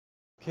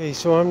Okay,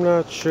 so I'm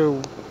not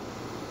sure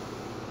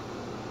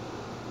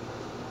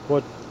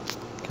what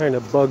kind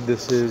of bug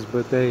this is,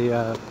 but they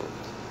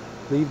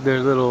leave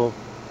their little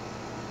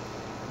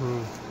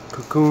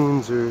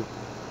cocoons, or is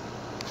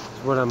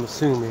what I'm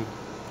assuming.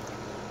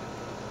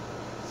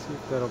 Let's see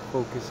if that'll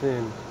focus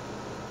in.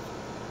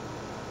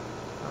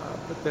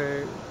 But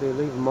they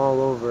leave them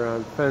all over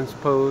on fence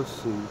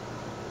posts and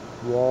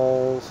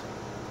walls,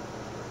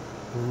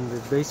 and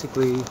they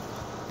basically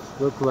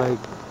look like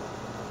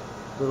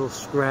little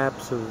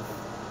scraps of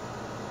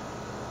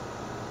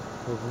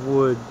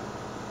wood,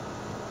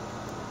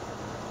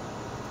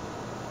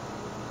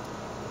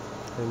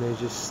 and they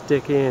just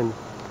stick in.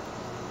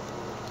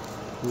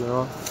 You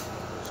know,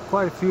 there's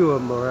quite a few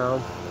of them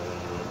around.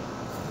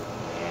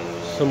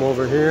 Some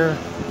over here,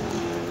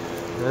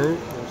 right?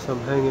 There's some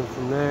hanging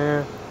from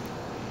there,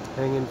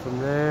 hanging from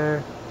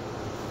there,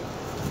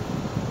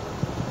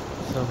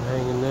 some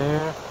hanging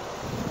there.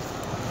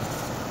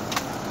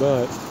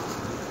 But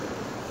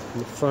in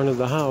the front of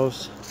the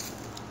house,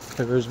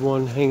 there's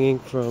one hanging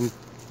from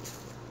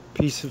a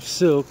piece of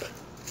silk,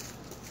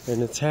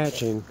 and it's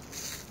hatching.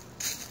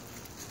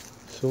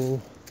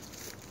 So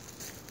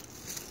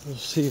we'll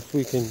see if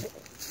we can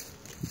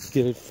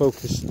get it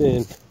focused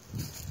in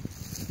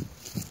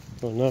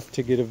enough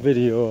to get a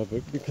video of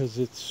it, because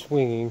it's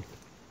swaying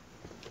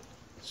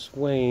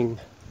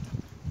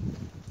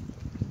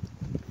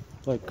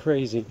like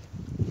crazy.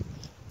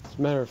 As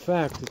a matter of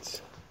fact,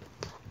 it's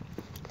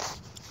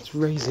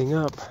raising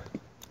up.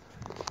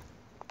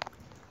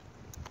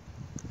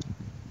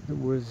 It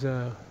was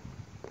a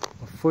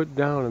foot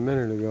down a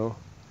minute ago.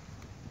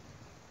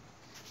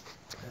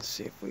 Let's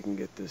see if we can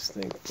get this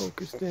thing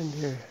focused in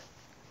here.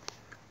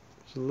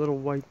 There's a little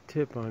white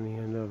tip on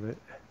the end of it.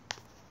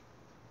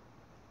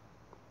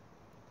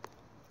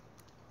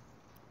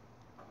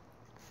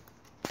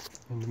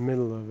 In the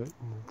middle of it.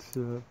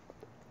 And it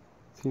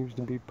seems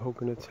to be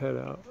poking its head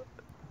out or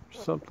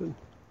something.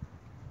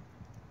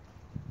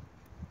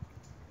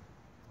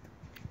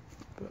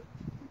 But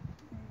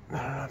I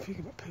don't know if you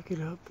can pick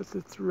it up, but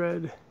the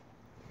thread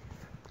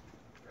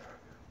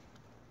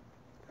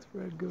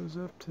goes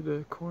up to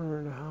the corner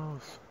of the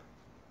house.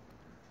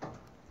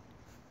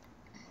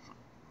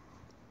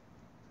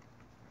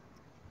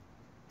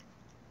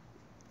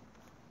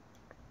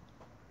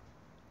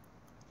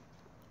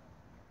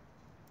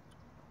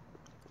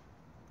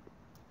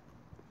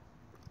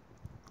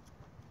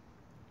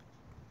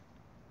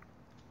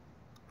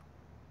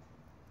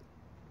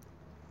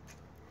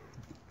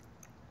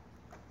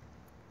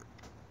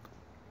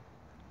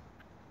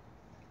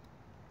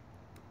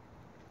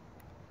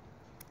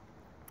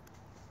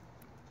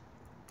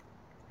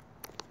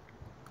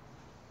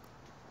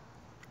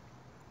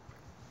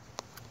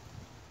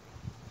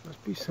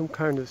 Must be some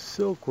kind of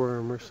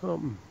silkworm or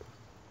something.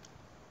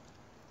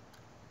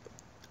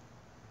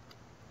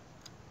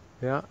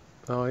 Yeah,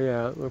 oh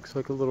yeah, it looks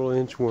like a little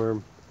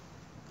inchworm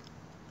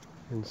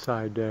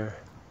inside there.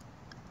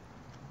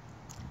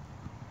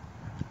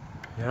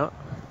 Yeah,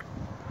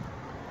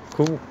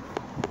 cool.